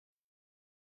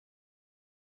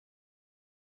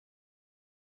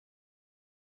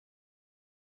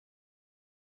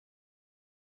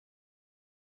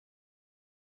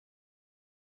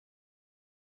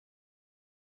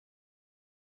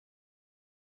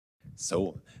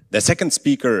So, the second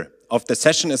speaker of the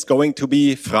session is going to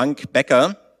be Frank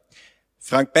Becker.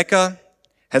 Frank Becker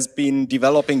has been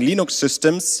developing Linux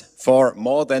systems for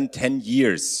more than 10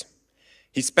 years.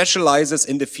 He specializes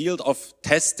in the field of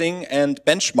testing and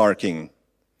benchmarking.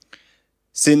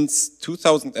 Since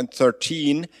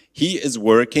 2013, he is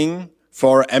working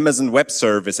for Amazon Web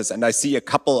Services, and I see a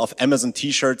couple of Amazon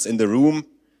t-shirts in the room.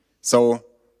 So,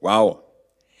 wow.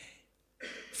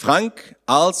 Frank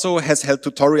also has held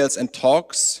tutorials and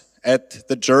talks at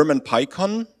the German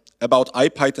PyCon about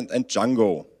EuroPython and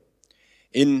Django.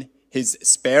 In his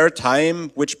spare time,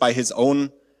 which by his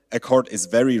own accord is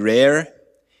very rare,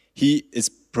 he is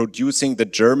producing the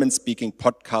German-speaking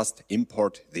podcast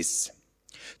Import This.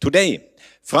 Today,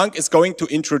 Frank is going to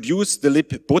introduce the lib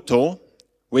Boto,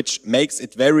 which makes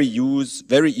it very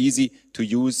easy to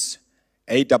use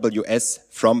AWS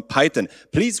from Python.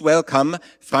 Please welcome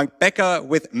Frank Becker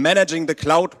with Managing the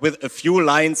Cloud with a few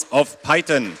lines of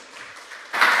Python.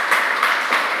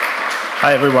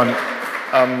 Hi, everyone.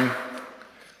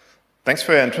 Thanks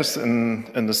for your interest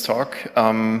in this talk.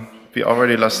 We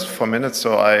already lost 4 minutes,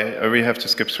 so I really have to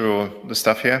skip through the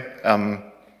stuff here.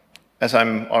 As I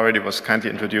already was kindly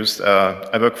introduced,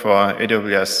 I work for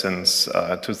AWS since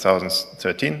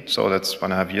 2013, so that's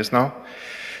 1.5 years now.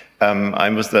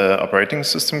 I'm with the operating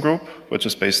system group, which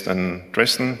is based in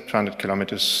Dresden, 200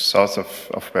 kilometers south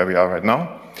of where we are right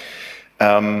now.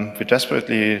 We're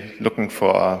desperately looking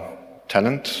for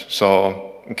talent,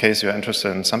 so in case you're interested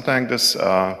in something like this,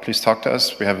 please talk to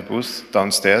us. We have a booth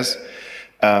downstairs,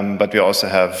 but we also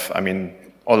have,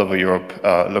 all over Europe,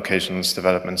 locations,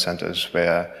 development centers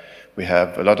where we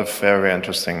have a lot of very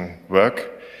interesting work.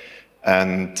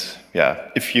 And yeah,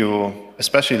 if you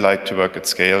especially like to work at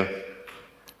scale,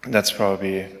 that's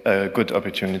probably a good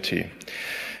opportunity.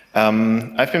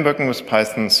 I've been working with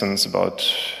Python since about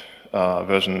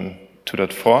version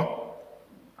 2.4.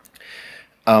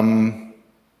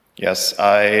 Yes,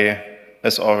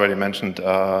 as already mentioned,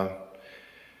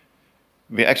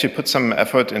 we actually put some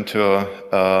effort into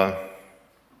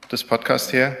this podcast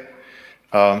here.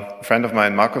 A friend of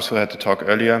mine, Markus, who had to talk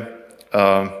earlier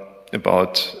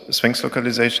about Sphinx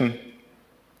localization,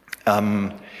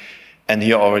 and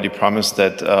he already promised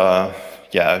that,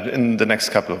 in the next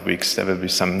couple of weeks there will be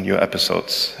some new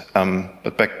episodes.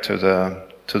 But back to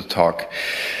the talk.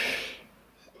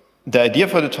 The idea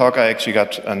for the talk I actually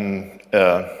got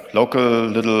a local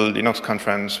little Linux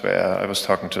conference where I was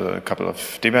talking to a couple of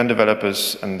Debian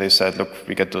developers, and they said, look,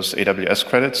 we get those AWS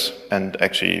credits, and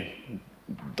actually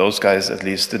those guys at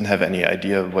least didn't have any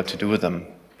idea what to do with them,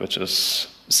 which is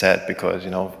sad because,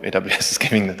 AWS is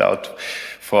giving it out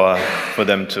for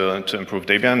them to improve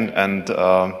Debian, and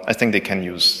I think they can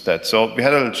use that. So we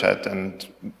had a little chat, and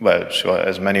well, sure,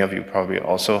 as many of you probably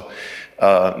also,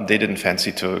 they didn't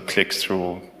fancy to click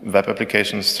through web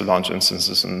applications to launch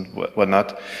instances and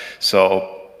whatnot.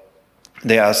 So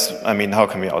they asked, how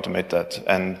can we automate that?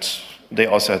 And they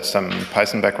also had some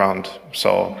Python background,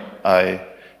 so I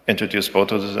introduced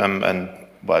Boto to them, and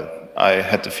well, I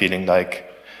had the feeling like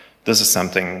this is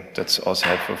something that's also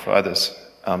helpful for others.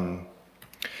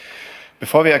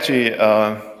 Before we actually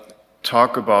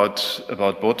talk about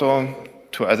Boto,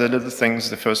 2 other little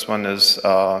things. The first one is,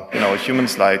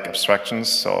 humans like abstractions,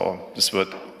 so this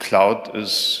word cloud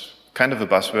is kind of a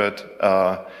buzzword.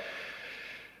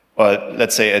 Or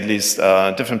let's say at least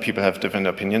different people have different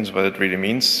opinions what it really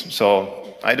means.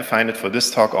 So I define it for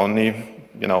this talk only.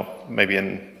 Maybe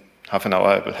in half an hour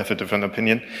I will have a different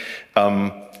opinion.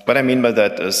 What I mean by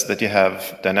that is that you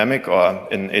have dynamic, or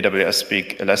in AWS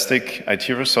speak, elastic IT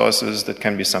resources that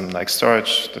can be some like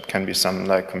storage, that can be some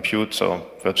like compute, so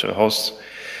virtual hosts,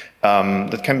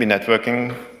 that can be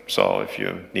networking. So if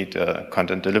you need a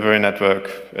content delivery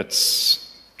network,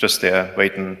 it's just there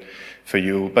waiting for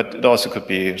you. But it also could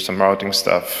be some routing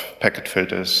stuff, packet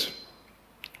filters,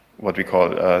 what we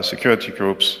call security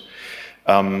groups.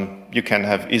 You can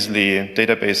have easily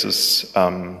databases,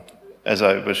 as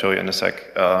I will show you in a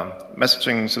sec,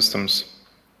 messaging systems.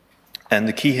 And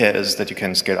the key here is that you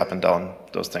can scale up and down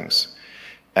those things.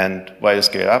 And while you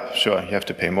scale up, sure, you have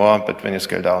to pay more, but when you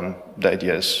scale down, the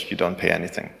idea is you don't pay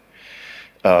anything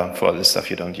for all the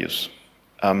stuff you don't use.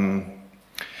 And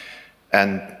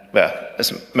well,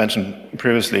 as mentioned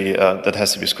previously, that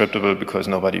has to be scriptable because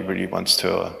nobody really wants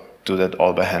to do that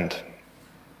all by hand.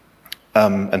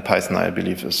 And Python, I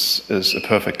believe, is a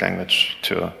perfect language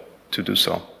to do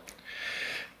so.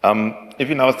 If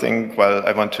you now think, well,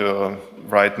 I want to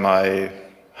write my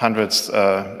 100th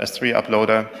S3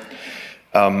 uploader,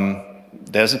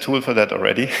 there's a tool for that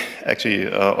already.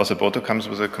 Actually, also Boto comes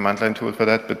with a command line tool for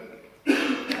that, but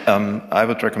I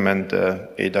would recommend the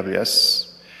AWS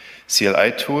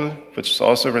CLI tool, which is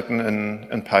also written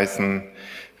in Python.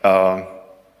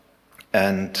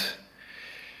 And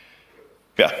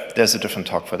yeah, there's a different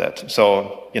talk for that.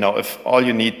 So, if all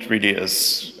you need really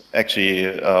is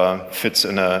actually fits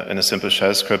in a simple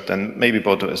shell script, then maybe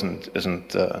Boto isn't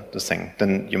the thing.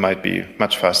 Then you might be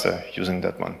much faster using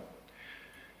that one.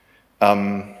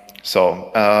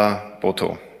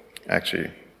 Boto,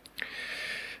 actually.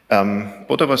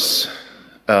 Boto was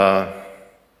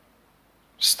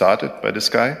started by this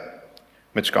guy,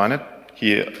 Mitch Garnett.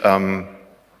 He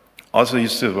also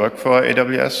used to work for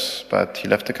AWS, but he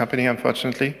left the company,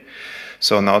 unfortunately.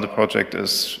 So now the project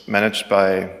is managed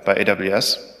by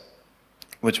AWS,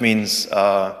 which means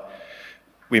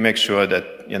we make sure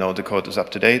that the code is up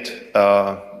to date.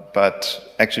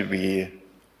 But actually, we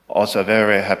also are very,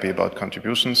 very happy about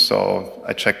contributions. So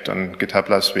I checked on GitHub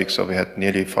last week, so we had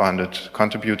nearly 400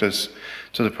 contributors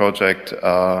to the project.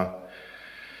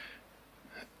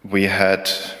 We had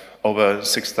over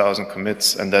 6,000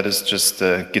 commits, and that is just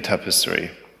the GitHub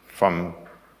history from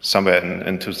somewhere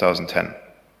in 2010.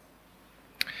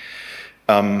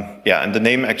 And the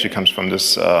name actually comes from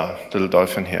this little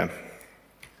dolphin here.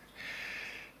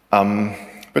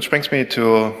 Which brings me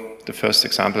to the first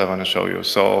example I want to show you.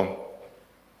 So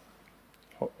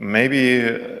maybe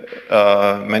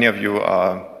many of you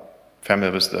are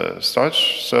familiar with the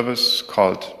storage service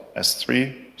called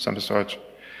S3, Sample Storage.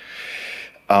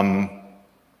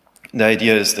 The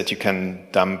idea is that you can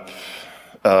dump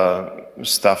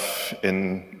stuff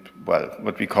in,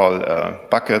 what we call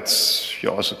buckets.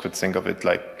 You also could think of it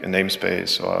like a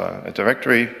namespace or a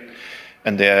directory.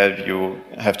 And there you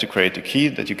have to create a key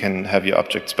that you can have your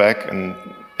objects back, and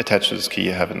attached to this key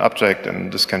you have an object,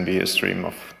 and this can be a stream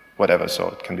of whatever. So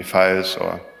it can be files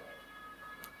or,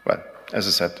 as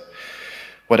I said,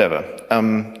 whatever.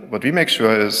 What we make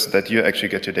sure is that you actually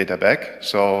get your data back.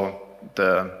 So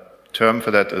the term for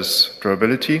that is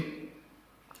durability.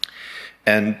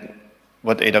 And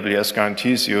what AWS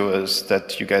guarantees you is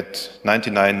that you get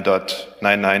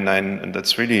 99.999, and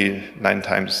that's really 9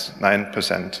 times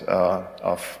 9%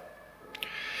 of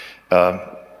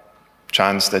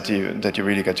chance that you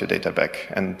really get your data back.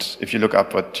 And if you look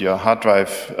up what your hard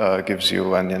drive gives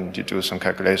you, and then you do some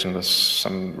calculation with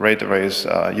some RAID arrays,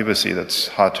 you will see that's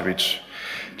hard to reach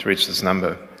this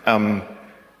number.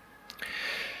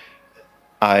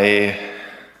 I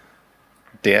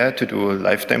dare to do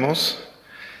live demos.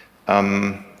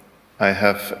 I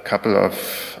have a couple of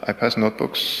IPython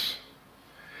notebooks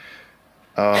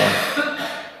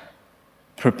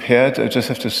prepared. I just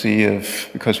have to see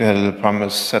because we had a little problem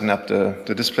with setting up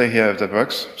the display here, if that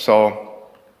works.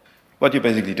 So what you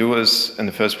basically do is, in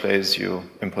the first place, you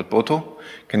import Boto.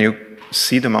 Can you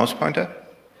see the mouse pointer?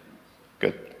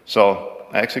 Good. So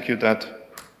I execute that.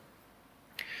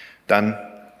 Done.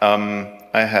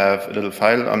 I have a little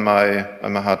file on my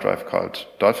hard drive called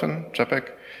Dolphin JPEG.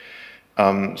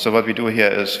 So what we do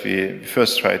here is we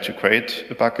first try to create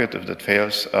a bucket. If that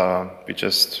fails, we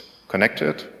just connect to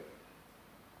it.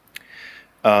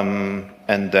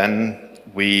 And then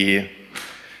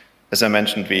as I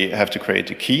mentioned, we have to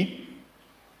create a key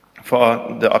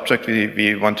for the object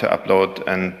we want to upload,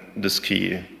 and this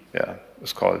key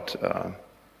is called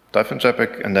Dolphin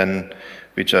JPEG, and then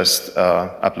we just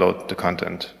upload the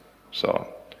content. So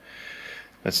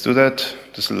let's do that.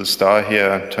 This little star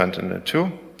here turned into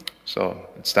 2. So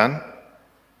it's done.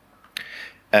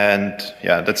 And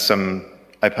that's some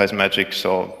IPython magic.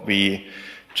 So we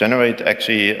generate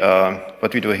actually,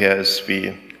 what we do here is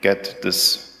we get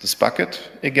this bucket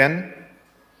again.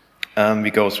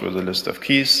 We go through the list of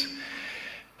keys,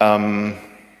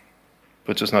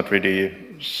 which is not really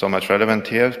so much relevant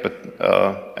here, but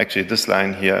actually this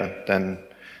line here then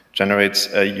generates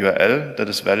a URL that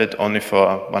is valid only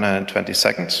for 120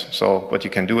 seconds. So what you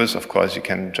can do is, of course, you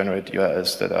can generate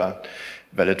URLs that are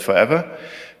valid forever,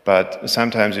 but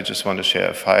sometimes you just want to share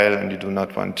a file and you do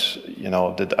not want,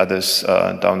 that others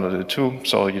download it too.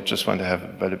 So you just want to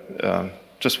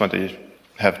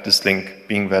have this link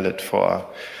being valid for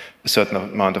a certain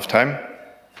amount of time,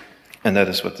 and that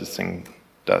is what this thing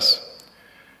does.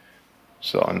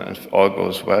 So and if all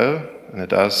goes well, and it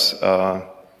does,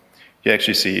 you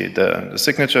actually see the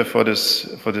signature for this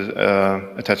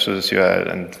attached to this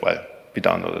URL, and we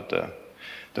downloaded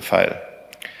the file.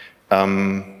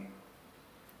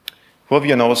 Who of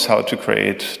you knows how to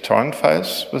create torrent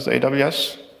files with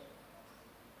AWS?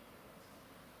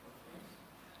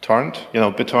 Torrent,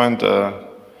 BitTorrent,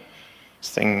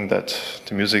 thing that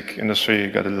the music industry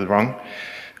got a little wrong.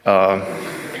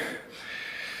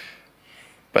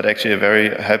 But actually a very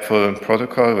helpful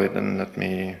protocol. Wait, then let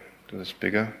me do this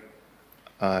bigger.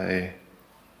 I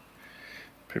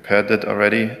prepared that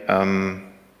already.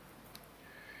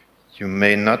 You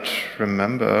may not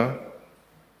remember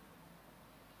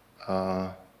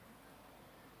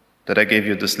that I gave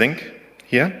you this link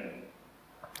here,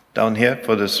 down here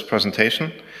for this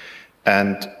presentation.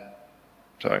 And,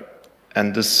 sorry,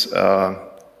 and this,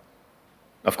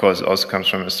 of course, also comes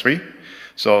from S3.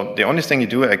 So the only thing you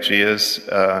do actually is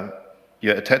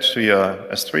you attach to your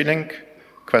S3 link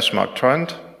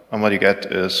 !torrent, and what you get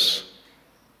is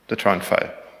the torrent file.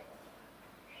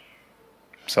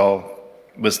 So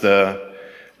with the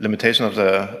limitation of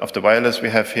the wireless we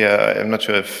have here, I'm not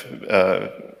sure if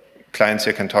clients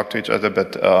here can talk to each other,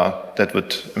 but that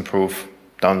would improve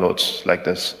downloads like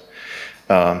this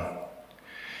a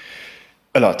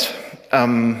lot.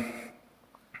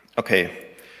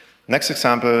 Okay, next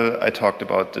example, I talked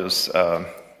about this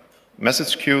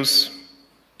message queues.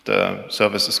 The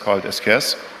service is called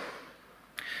SQS.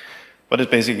 What it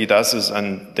basically does is,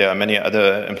 and there are many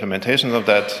other implementations of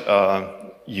that,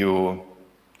 you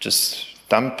just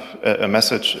dump a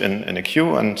message in a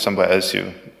queue and somewhere else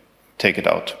you take it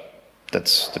out.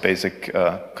 That's the basic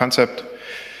concept.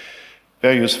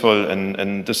 Very useful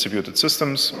in distributed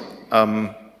systems.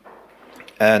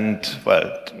 And,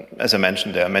 well, as I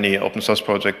mentioned, there are many open source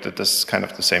projects that does kind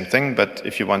of the same thing, but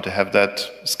if you want to have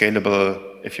that scalable,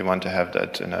 if you want to have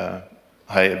that in a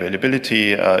high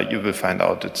availability, you will find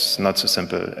out it's not so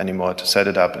simple anymore to set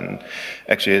it up, and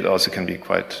actually it also can be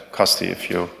quite costly if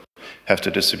you have to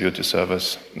distribute the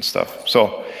servers and stuff.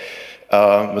 So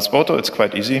with Boto, it's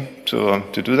quite easy to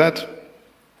do that.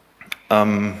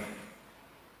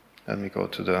 Let me go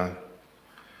to the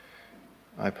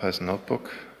EuroPython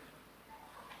notebook.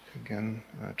 Again,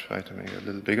 I try to make it a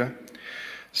little bigger.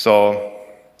 So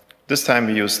this time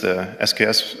we use the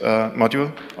SQS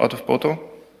module out of Boto.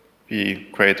 We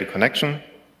create a connection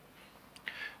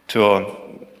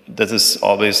that is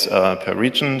always per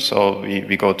region. So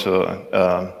we go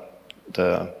to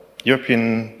the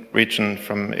European region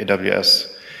from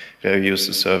AWS, where we use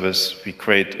the service. We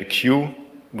create a queue,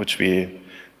 which we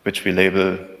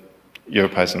label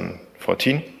EuroPython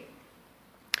 14.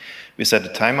 We set a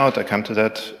timeout. I come to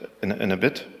that in a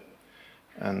bit.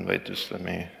 And wait, just let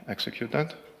me execute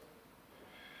that.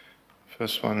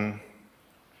 First one,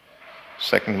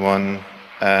 second one,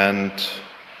 and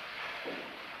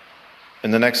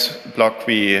in the next block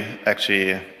we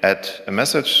actually add a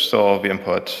message. So we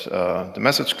import the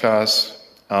message class,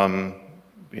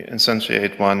 we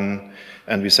instantiate one,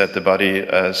 and we set the body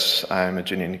as I'm a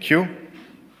genie in the queue,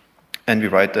 and we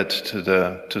write that to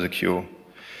the queue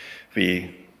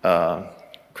we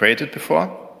created before.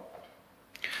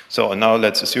 So now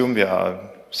let's assume we are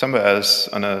somewhere else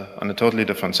on a totally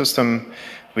different system.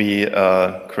 We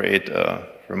create a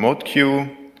remote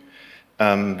queue.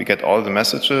 We get all the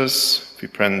messages. We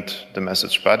print the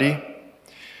message body,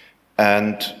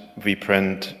 and we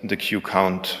print the queue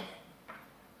count.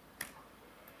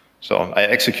 So I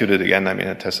executed again. I mean,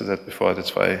 I tested that before.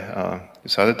 That's why you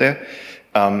saw it there.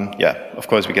 Yeah, of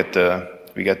course we get the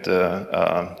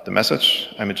message.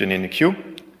 I'm a genie in the queue,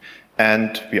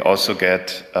 and we also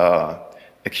get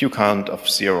a queue count of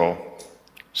 0.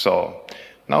 So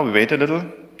now we wait a little.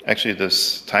 Actually,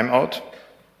 this timeout,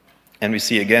 and we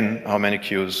see again how many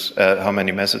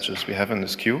messages we have in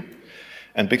this queue.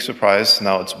 And big surprise,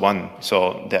 now it's 1.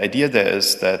 So the idea there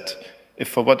is that if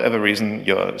for whatever reason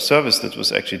your service that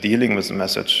was actually dealing with the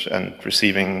message and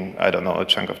receiving, I don't know, a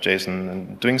chunk of JSON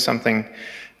and doing something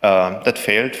that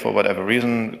failed for whatever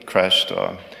reason, it crashed,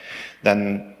 or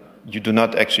then you do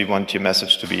not actually want your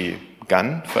message to be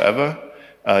gone forever.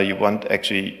 You want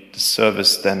actually the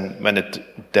service then, when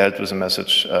it dealt with a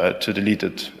message, to delete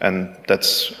it. And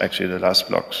that's actually the last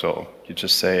block. So you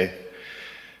just say,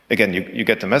 again, you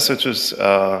get the messages,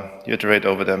 you iterate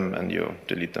over them, and you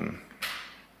delete them.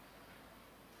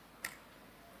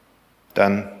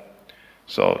 Done.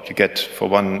 So you get for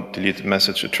one deleted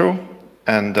message a true,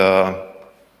 and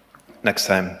next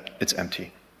time it's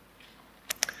empty.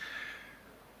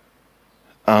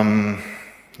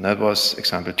 That was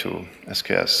example 2,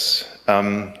 SQS.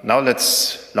 Now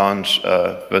let's launch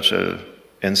a virtual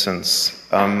instance.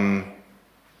 That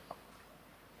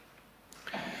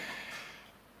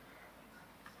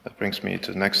brings me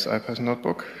to the next EuroPython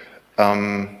notebook.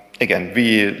 Again,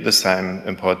 we this time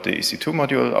import the EC2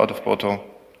 module out of Boto.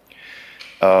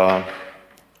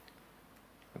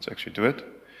 Let's actually do it.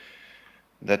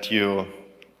 That you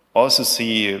also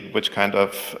see which kind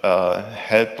of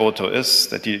help Boto is,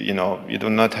 that you do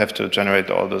not have to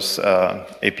generate all this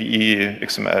API,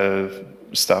 XML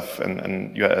stuff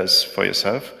and URLs for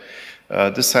yourself.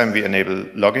 This time we enable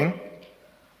logging.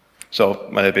 So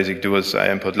what I basically do is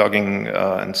I import logging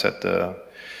and set the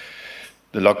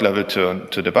log level to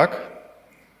debug,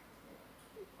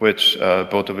 which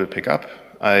Boto will pick up.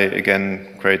 I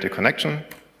again create a connection.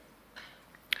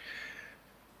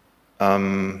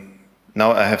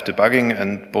 Now I have debugging,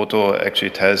 and Boto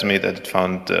actually tells me that it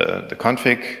found the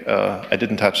config. I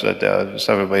didn't touch that. There are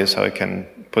several ways how you can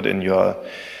put in your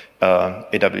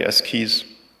AWS keys.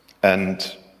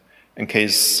 And in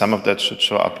case some of that should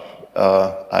show up,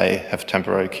 I have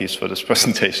temporary keys for this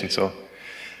presentation. So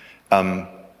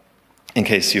in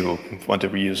case you want to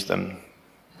reuse them,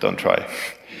 don't try.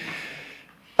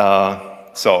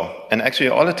 And actually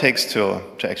all it takes to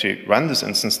actually run this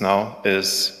instance now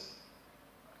is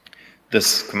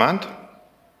this command,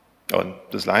 or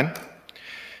this line.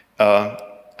 I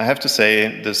have to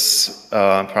say this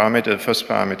parameter, the first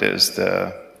parameter is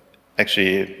the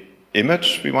actually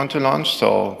image we want to launch.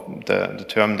 So the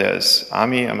term there is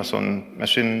AMI, Amazon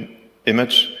Machine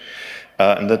Image,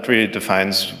 and that really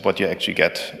defines what you actually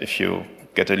get. If you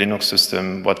get a Linux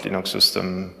system, what Linux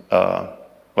system,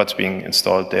 what's being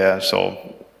installed there. So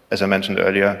as I mentioned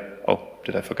earlier,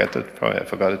 did I forget that? Probably I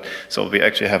forgot it. So we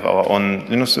actually have our own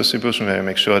Linux distribution where we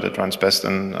make sure that runs best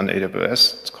on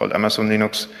AWS. It's called Amazon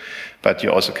Linux, but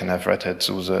you also can have Red Hat,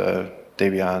 SUSE,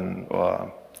 Debian,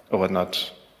 or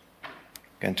whatnot,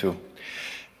 again too.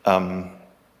 The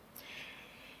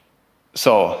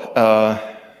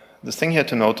thing here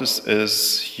to notice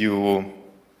is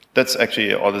that's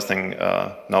actually all the thing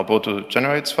now Boto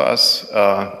generates for us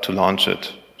to launch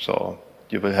it. So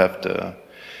you will have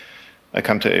I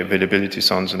come to availability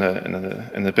zones in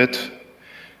a bit,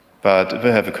 but it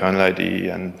will have a kernel ID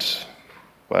and,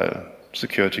 well,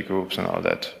 security groups and all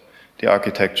that. The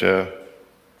architecture,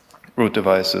 root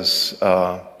devices.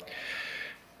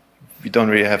 We don't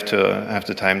really have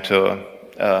the time to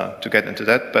get into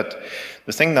that. But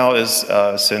the thing now is,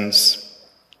 since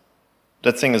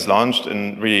that thing is launched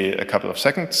in really a couple of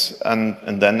seconds,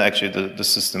 and then actually the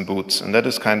system boots, and that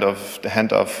is kind of the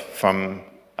handoff from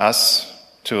us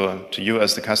to you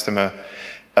as the customer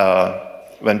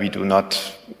when we do not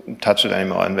touch it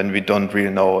anymore and when we don't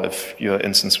really know if your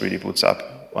instance really boots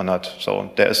up or not. So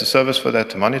there is a service for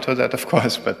that to monitor that, of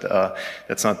course, but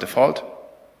that's not default.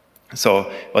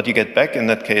 So what you get back in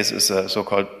that case is a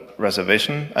so-called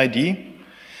reservation ID,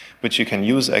 which you can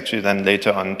use actually then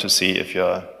later on to see if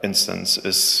your instance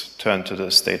is turned to the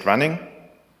state running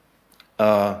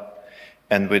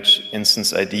and which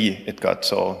instance ID it got.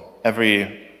 So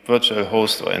every virtual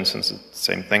host or instance, it's the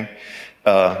same thing,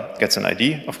 gets an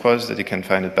ID, of course, that you can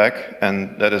find it back,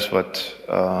 and that is what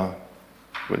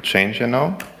will change here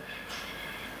now.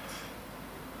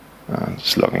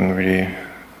 It's logging really.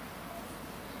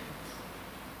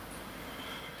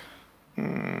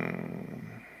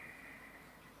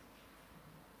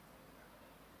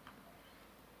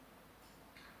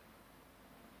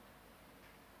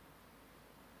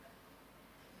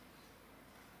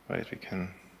 Right, we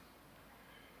can.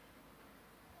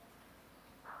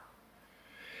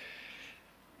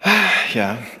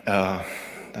 Yeah,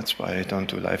 that's why I don't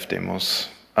do live demos.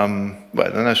 Well,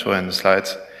 then I show in the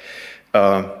slides.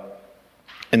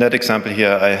 In that example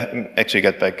here, I actually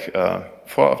get back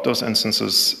 4 of those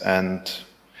instances, and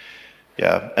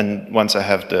once I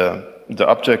have the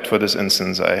object for this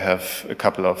instance, I have a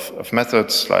couple of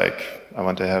methods, like I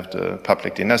want to have the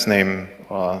public DNS name,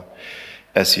 or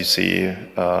as you see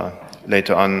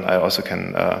later on, I also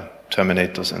can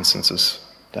terminate those instances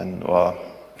then, or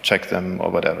check them or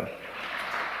whatever.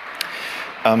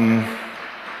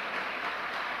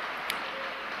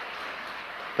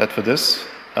 That for this.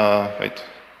 Wait.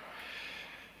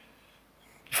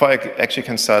 Before I actually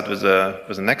can start with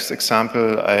the next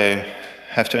example, I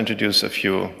have to introduce a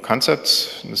few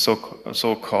concepts. The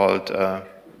so-called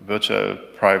virtual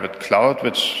private cloud,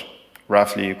 which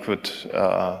roughly you could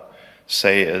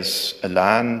say is a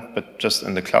LAN, but just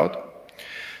in the cloud.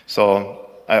 So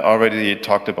I already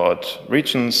talked about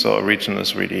regions. So a region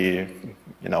is really,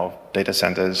 data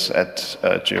centers at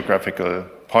a geographical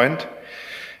point.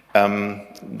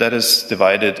 That is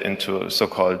divided into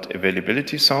so-called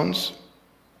availability zones,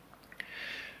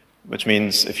 which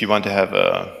means if you want to have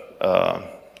a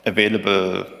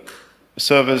available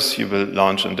service, you will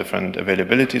launch in different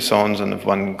availability zones, and if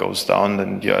one goes down,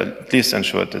 then you're at least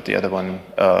ensured that the other one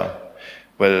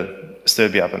will still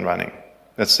be up and running.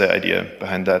 That's the idea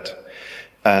behind that.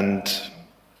 And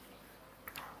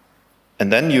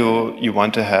then you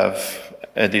want to have,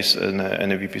 at least in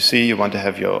a VPC, you want to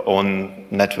have your own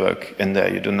network in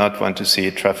there. You do not want to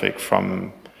see traffic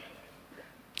from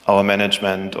our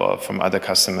management or from other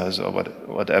customers or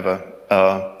whatever.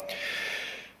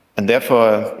 And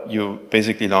therefore, you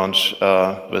basically launch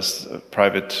with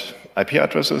private IP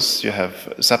addresses, you have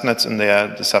subnets in there.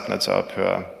 The subnets are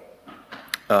per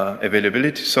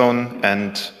availability zone,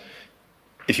 and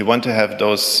if you want to have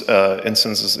those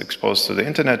instances exposed to the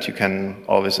internet, you can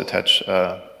always attach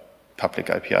a public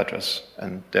IP address,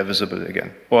 and they're visible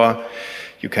again. Or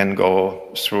you can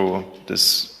go through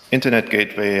this internet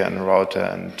gateway and router,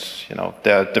 and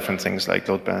there are different things like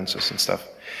load balancers and stuff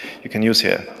you can use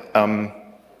here.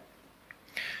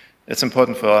 It's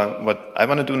important for what I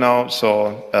want to do now.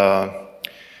 So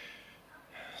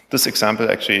this example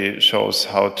actually shows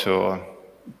how to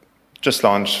just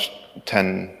launch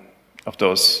 10 of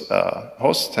those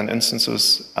hosts, 10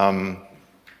 instances,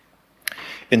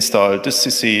 install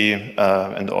distcc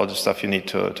and all the stuff you need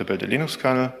to build a Linux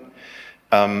kernel,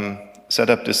 set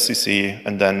up distcc,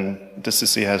 and then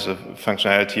distcc has a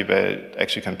functionality where it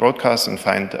actually can broadcast and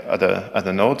find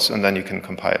other nodes, and then you can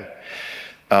compile.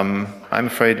 I'm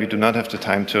afraid we do not have the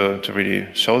time to really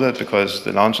show that, because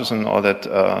the launches and all that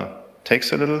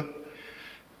takes a little.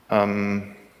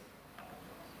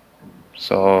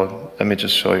 So let me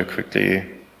just show you quickly.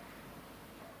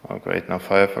 Oh great, now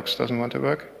Firefox doesn't want to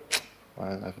work.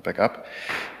 I'll have a backup.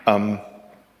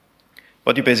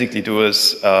 What you basically do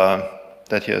is,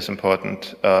 that here is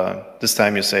important. This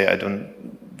time you say, I don't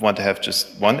want to have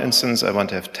just one instance, I want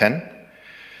to have 10.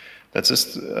 That's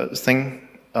this thing.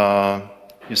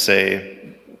 You say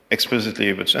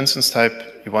explicitly which instance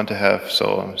type you want to have.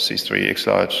 So C3 X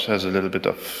large has a little bit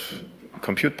of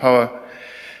compute power.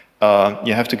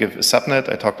 You have to give a subnet.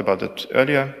 I talked about it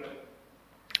earlier.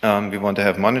 We want to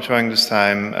have monitoring this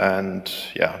time, and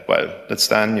yeah, well, that's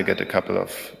done. You get a couple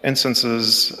of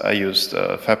instances. I used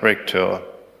Fabric to,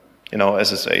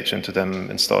 SSH into them,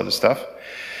 install the stuff.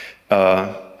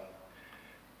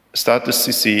 Start the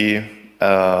CC.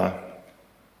 Well,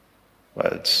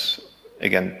 it's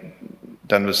again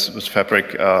done with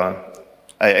Fabric. I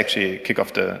actually kick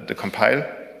off the compile,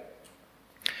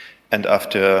 and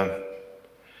after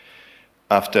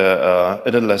a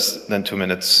little less than 2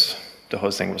 minutes, the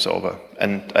whole thing was over,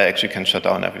 and I actually can shut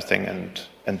down everything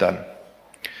and done.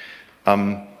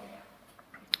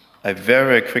 I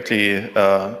very quickly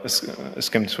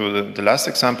skimmed through the last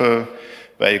example,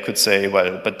 where you could say,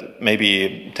 well, but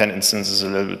maybe 10 instances is a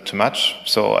little bit too much,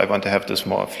 so I want to have this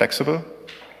more flexible.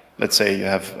 Let's say you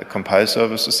have a compile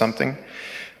service or something.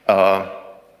 The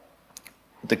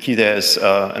key there is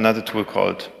another tool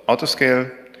called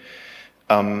autoscale.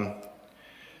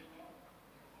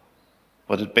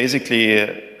 What it basically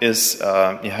is,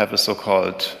 you have a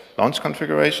so-called launch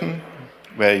configuration,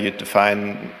 where you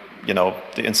define,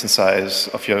 the instance size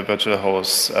of your virtual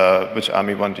host, which ARM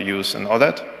you want to use, and all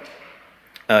that.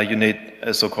 You need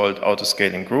a so-called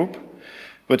autoscaling group,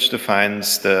 which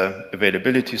defines the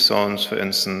availability zones, for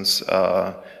instance,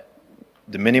 the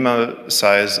minimal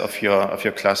size of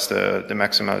your cluster, the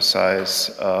maximal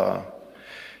size,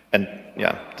 and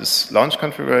yeah, this launch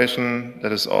configuration,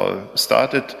 that is all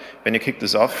started. When you kick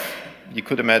this off, you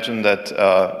could imagine that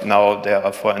now there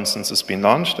are 4 instances being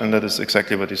launched, and that is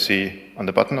exactly what you see on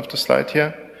the bottom of the slide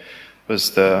here,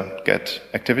 with the get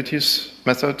activities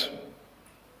method.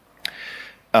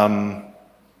 We got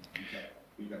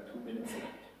 2 minutes left.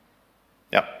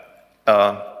 Yeah.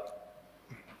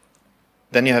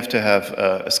 Then you have to have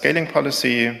a scaling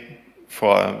policy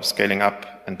for scaling up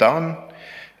and down.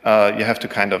 You have to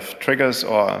kind of triggers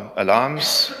or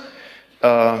alarms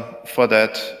for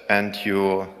that, and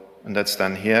that's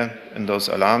done here in those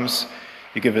alarms.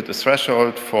 You give it a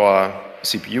threshold for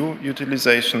CPU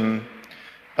utilization,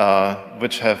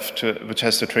 which has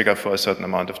to trigger for a certain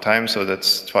amount of time, so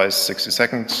that's twice 60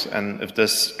 seconds. And if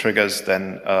this triggers,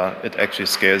 then it actually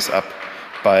scales up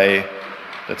by,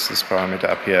 that's this parameter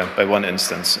up here, by 1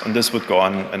 instance. And this would go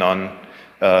on and on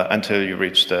until you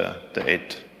reach the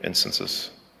 8 instances.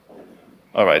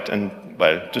 All right, and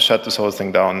well, to shut this whole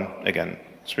thing down, again,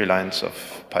 3 lines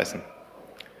of Python.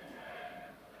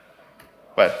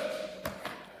 Well,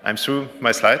 I'm through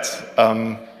my slides.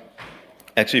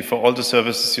 Actually, for all the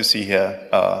services you see here,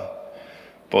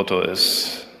 Boto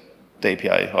is the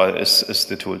API, or is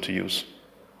the tool to use.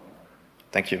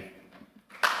 Thank you.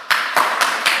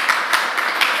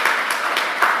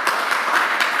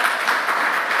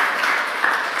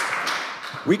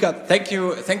 Thank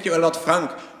you a lot,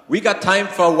 Frank. We got time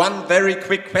for one very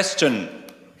quick question.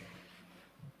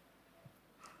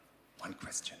 One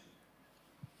question.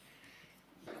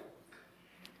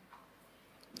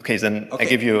 Okay, then okay. I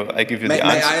give you the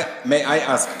answer. May I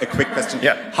ask a quick question?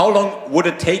 Yeah. How long would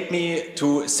it take me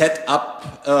to set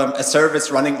up a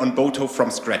service running on Boto from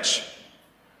scratch?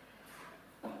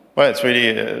 Well, it's really,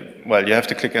 you have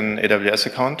to click an AWS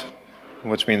account,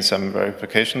 which means some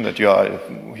verification that you are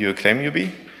who you claim you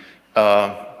be.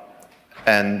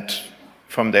 And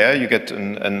from there, you get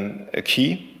a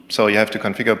key. So you have to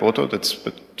configure Boto. That's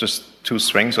just 2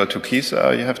 strings or 2 keys.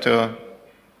 You have to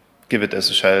give it as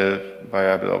a shell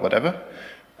variable or whatever.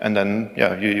 And then,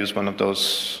 yeah, you use one of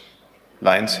those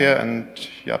lines here and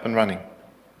you're up and running.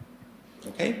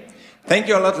 Okay. Thank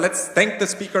you a lot. Let's thank the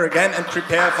speaker again and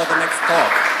prepare for the next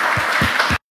talk.